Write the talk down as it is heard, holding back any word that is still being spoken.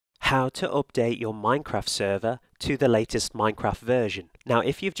how to update your Minecraft server to the latest Minecraft version. Now,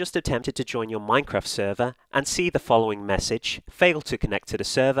 if you've just attempted to join your Minecraft server and see the following message, failed to connect to the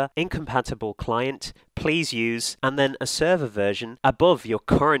server, incompatible client, please use, and then a server version above your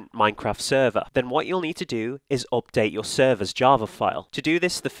current Minecraft server, then what you'll need to do is update your server's Java file. To do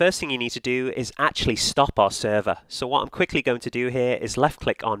this, the first thing you need to do is actually stop our server. So what I'm quickly going to do here is left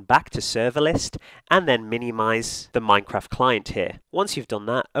click on back to server list and then minimize the Minecraft client here. Once you've done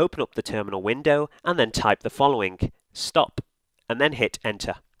that, open up the terminal window and then type the following: stop, and then hit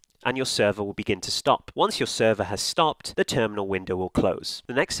enter, and your server will begin to stop. Once your server has stopped, the terminal window will close.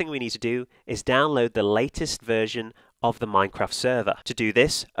 The next thing we need to do is download the latest version of the Minecraft server. To do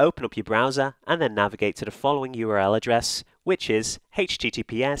this, open up your browser and then navigate to the following URL address, which is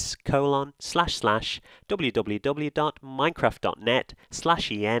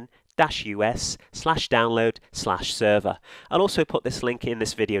https://www.minecraft.net/en-us/download/server. I'll also put this link in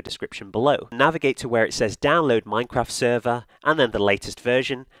this video description below. Navigate to where it says download Minecraft server and then the latest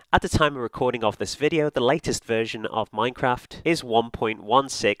version. At the time of recording of this video, the latest version of Minecraft is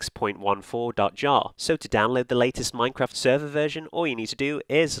 1.16.14.jar. So to download the latest Minecraft server version, all you need to do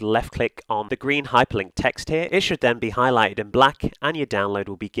is left click on the green hyperlink text here. It should then be highlighted in black and your download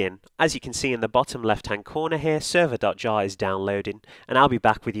will begin. As you can see in the bottom left hand corner here, server.jar is downloading, and I'll be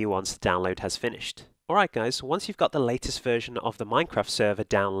back with you once the download has finished. Alright guys, once you've got the latest version of the Minecraft server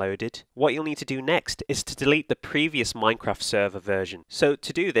downloaded, what you'll need to do next is to delete the previous Minecraft server version. So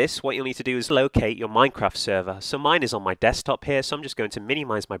to do this, what you'll need to do is locate your Minecraft server. So mine is on my desktop here, so I'm just going to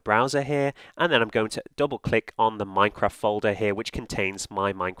minimize my browser here, and then I'm going to double click on the Minecraft folder here, which contains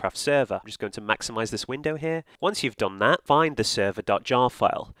my Minecraft server. I'm just going to maximize this window here. Once you've done that, find the server.jar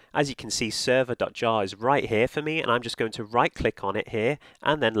file. As you can see, server.jar is right here for me, and I'm just going to right click on it here,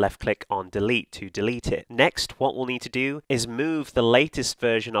 and then left click on delete to delete it. Next, what we'll need to do is move the latest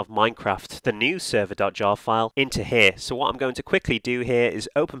version of Minecraft, the new server.jar file, into here. So what I'm going to quickly do here is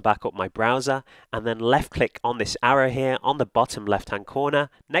open back up my browser and then left click on this arrow here on the bottom left hand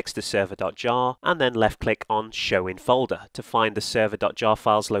corner next to server.jar, and then left click on show in folder to find the server.jar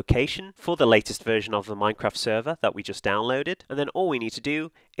file's location for the latest version of the Minecraft server that we just downloaded. And then all we need to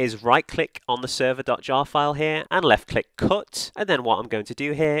do is right click on the server.jar file here and left click cut, and then what I'm going to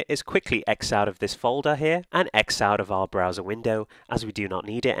do here is quickly X out of this folder here and X out of our browser window as we do not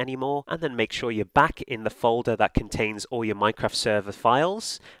need it anymore, and then make sure you're back in the folder that contains all your Minecraft server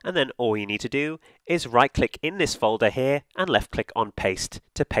files, and then all you need to do is right click in this folder here and left click on paste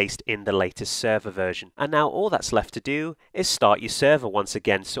to paste in the latest server version. And now all that's left to do is start your server once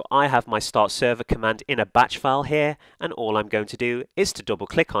again. So I have my start server command in a batch file here, and all I'm going to do is to double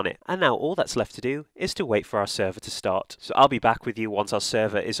click on it. And now all that's left to do is to wait for our server to start. So I'll be back with you once our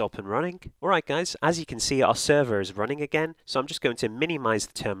server is up and running. Alright guys, as you can see, our server is running again, so I'm just going to minimize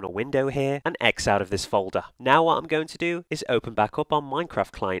the terminal window here and X out of this folder. Now what I'm going to do is open back up on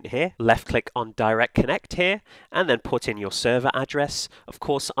Minecraft client here, left click on direct connect here, and then put in your server address. Of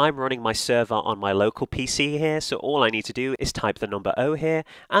course, I'm running my server on my local PC here, so all I need to do is type the number 0 here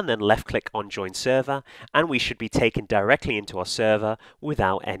and then left click on join server, and we should be taken directly into our server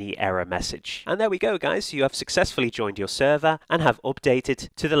without any error message. And there we go guys, you have successfully joined your server and have updated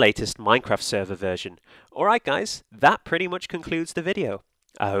to the latest Minecraft server version. Alright guys, that pretty much concludes the video.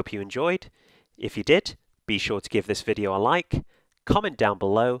 I hope you enjoyed. If you did, be sure to give this video a like, comment down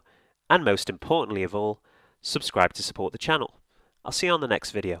below, and most importantly of all, subscribe to support the channel. I'll see you on the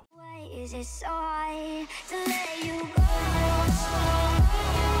next video. Why is it so hard to let you go?